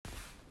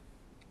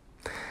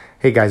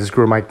Hey guys, it's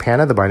Guru Mike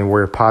Panna, the Binding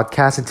Warrior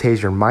Podcast, and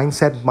today's your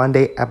Mindset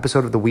Monday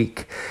episode of the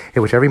week,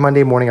 in which every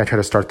Monday morning I try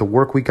to start the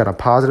work week on a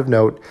positive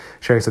note,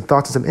 sharing some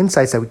thoughts and some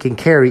insights that we can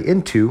carry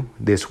into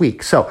this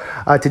week. So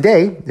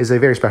today is a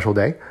very special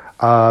day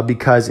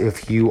because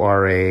if you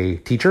are a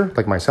teacher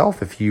like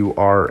myself, if you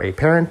are a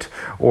parent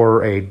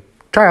or a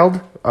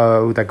child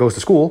that goes to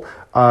school,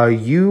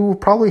 you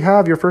probably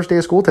have your first day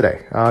of school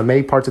today.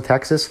 Many parts of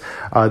Texas,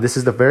 this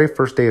is the very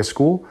first day of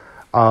school.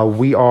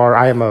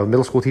 I am a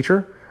middle school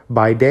teacher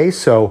by day,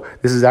 so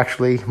this is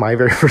actually my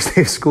very first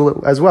day of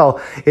school as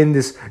well in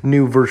this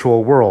new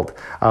virtual world.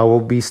 We'll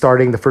be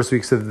starting the first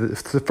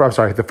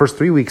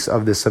 3 weeks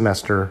of this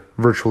semester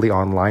virtually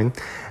online.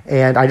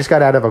 And I just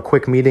got out of a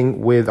quick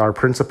meeting with our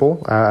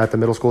principal at the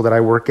middle school that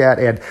I work at,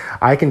 and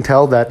I can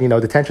tell that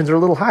the tensions are a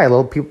little high. A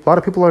lot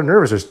of people are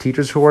nervous. There's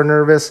teachers who are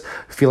nervous,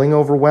 feeling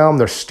overwhelmed.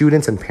 There's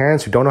students and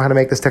parents who don't know how to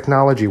make this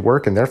technology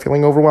work, and they're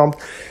feeling overwhelmed.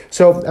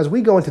 So as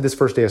we go into this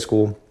first day of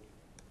school,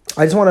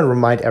 I just want to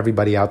remind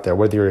everybody out there,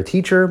 whether you're a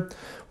teacher,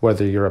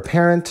 whether you're a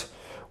parent,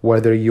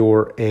 whether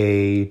you're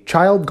a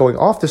child going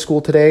off to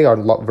school today, or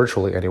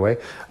virtually anyway,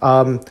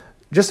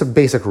 just a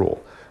basic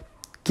rule.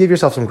 Give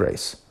yourself some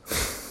grace.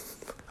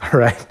 All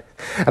right?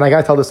 And I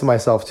got to tell this to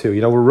myself too.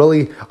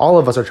 All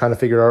of us are trying to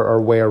figure out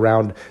our way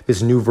around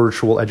this new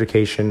virtual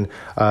education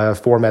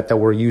format that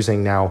we're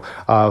using now.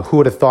 Who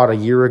would have thought a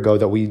year ago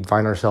that we'd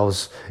find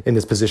ourselves in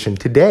this position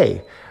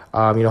today?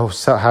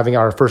 Having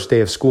our first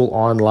day of school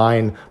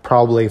online,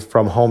 probably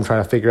from home,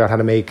 trying to figure out how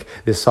to make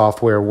this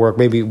software work,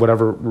 maybe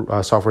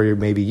whatever software you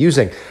may be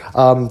using.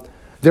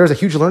 There's a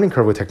huge learning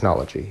curve with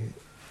technology.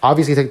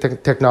 Obviously,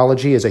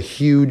 technology is a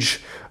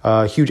huge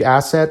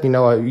asset.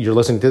 You're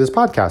listening to this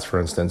podcast, for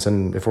instance,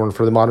 and if it weren't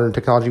for the modern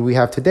technology we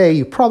have today,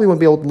 you probably wouldn't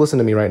be able to listen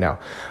to me right now.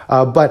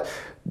 But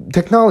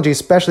technology,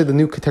 especially the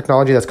new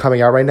technology that's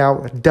coming out right now,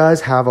 does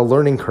have a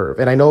learning curve.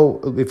 And I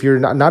know if you're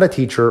not a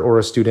teacher or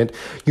a student,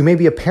 you may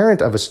be a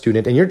parent of a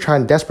student and you're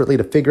trying desperately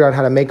to figure out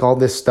how to make all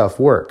this stuff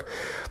work.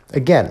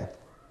 Again,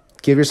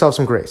 give yourself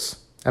some grace.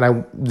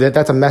 And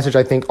that's a message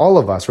I think all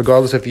of us,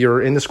 regardless if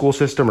you're in the school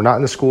system or not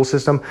in the school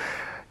system,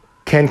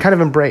 can kind of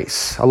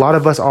embrace. A lot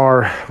of us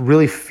are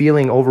really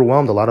feeling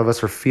overwhelmed. A lot of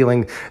us are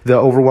feeling the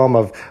overwhelm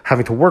of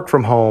having to work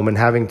from home and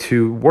having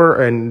to work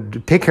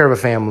and take care of a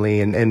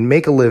family and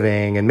make a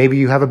living. And maybe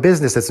you have a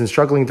business that's been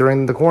struggling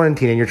during the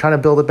quarantine and you're trying to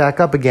build it back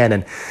up again.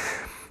 And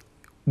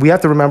we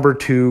have to remember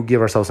to give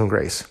ourselves some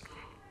grace,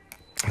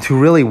 to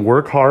really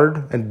work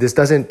hard. And this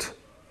doesn't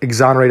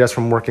exonerate us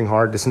from working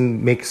hard. This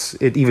makes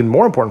it even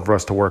more important for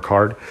us to work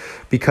hard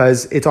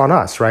because it's on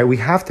us, right? We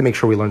have to make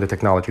sure we learn the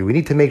technology. We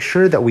need to make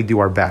sure that we do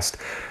our best.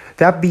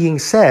 That being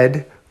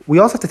said, we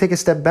also have to take a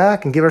step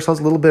back and give ourselves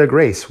a little bit of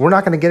grace. We're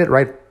not going to get it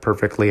right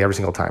perfectly every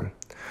single time.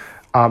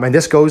 And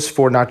this goes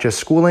for not just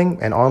schooling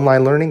and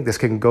online learning. This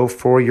can go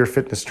for your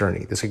fitness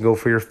journey. This can go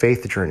for your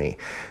faith journey.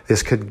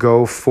 This could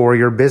go for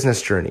your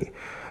business journey,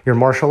 your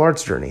martial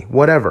arts journey,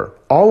 whatever.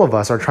 All of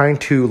us are trying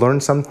to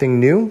learn something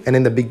new. And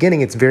in the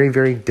beginning, it's very,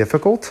 very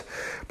difficult.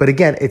 But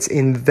again, it's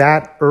in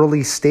that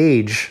early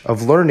stage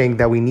of learning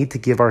that we need to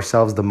give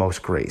ourselves the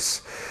most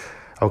grace.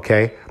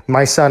 Okay?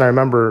 My son, I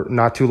remember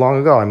not too long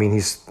ago,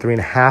 he's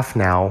 3.5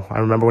 now. I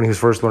remember when he was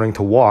first learning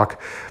to walk,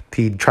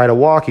 he'd try to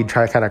walk, he'd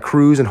try to kind of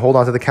cruise and hold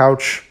onto the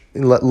couch, the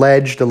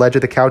ledge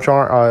of the couch, the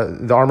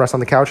armrest on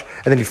the couch,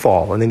 and then he'd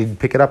fall, and then he'd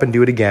pick it up and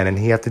do it again, and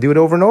he'd have to do it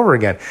over and over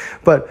again.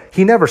 But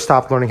he never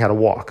stopped learning how to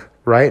walk,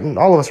 right? And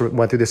all of us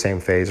went through the same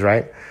phase,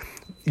 right?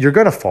 You're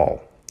going to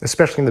fall,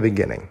 especially in the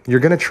beginning. You're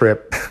going to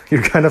trip,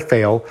 you're going to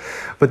fail,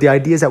 but the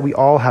idea is that we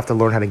all have to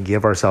learn how to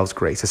give ourselves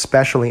grace,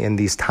 especially in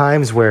these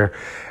times where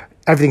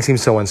everything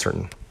seems so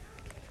uncertain.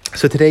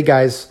 So today,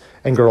 guys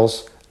and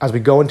girls, as we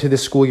go into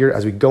this school year,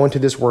 as we go into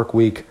this work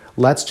week,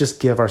 let's just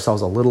give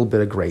ourselves a little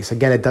bit of grace.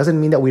 Again, it doesn't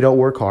mean that we don't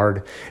work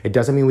hard. It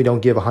doesn't mean we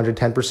don't give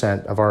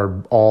 110% of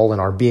our all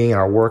and our being and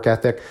our work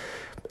ethic.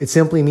 It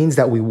simply means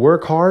that we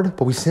work hard,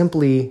 but we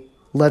simply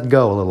let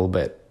go a little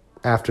bit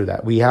after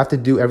that. We have to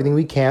do everything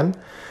we can,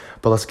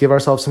 but let's give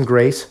ourselves some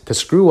grace to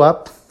screw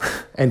up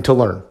and to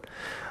learn.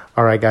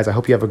 All right, guys, I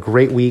hope you have a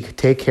great week.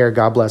 Take care.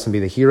 God bless and be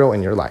the hero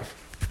in your life.